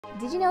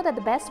Did you know that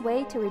the best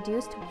way to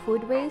reduce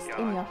food waste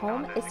in your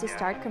home is to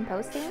start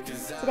composting?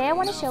 Today I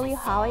want to show you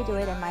how I do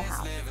it in my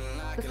house.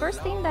 The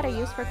first thing that I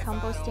use for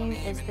composting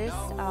is this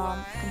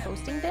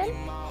composting bin.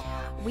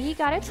 We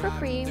got it for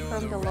free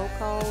from the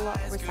local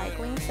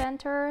recycling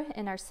center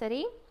in our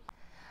city.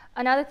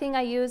 Another thing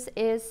I use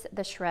is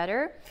the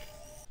shredder.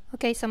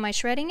 Okay, so my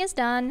shredding is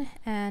done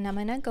and I'm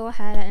gonna go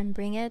ahead and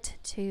bring it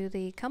to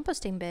the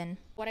composting bin.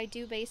 What I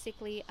do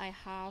basically, I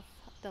have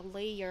the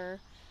layer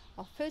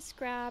of food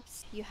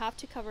scraps. You have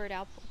to cover it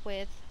up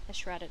with a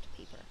shredded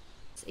paper.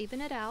 Let's even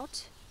it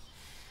out.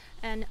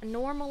 And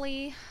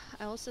normally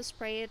I also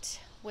spray it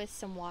with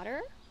some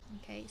water.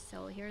 Okay,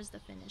 so here's the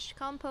finished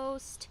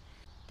compost.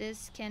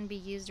 This can be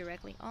used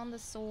directly on the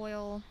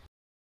soil.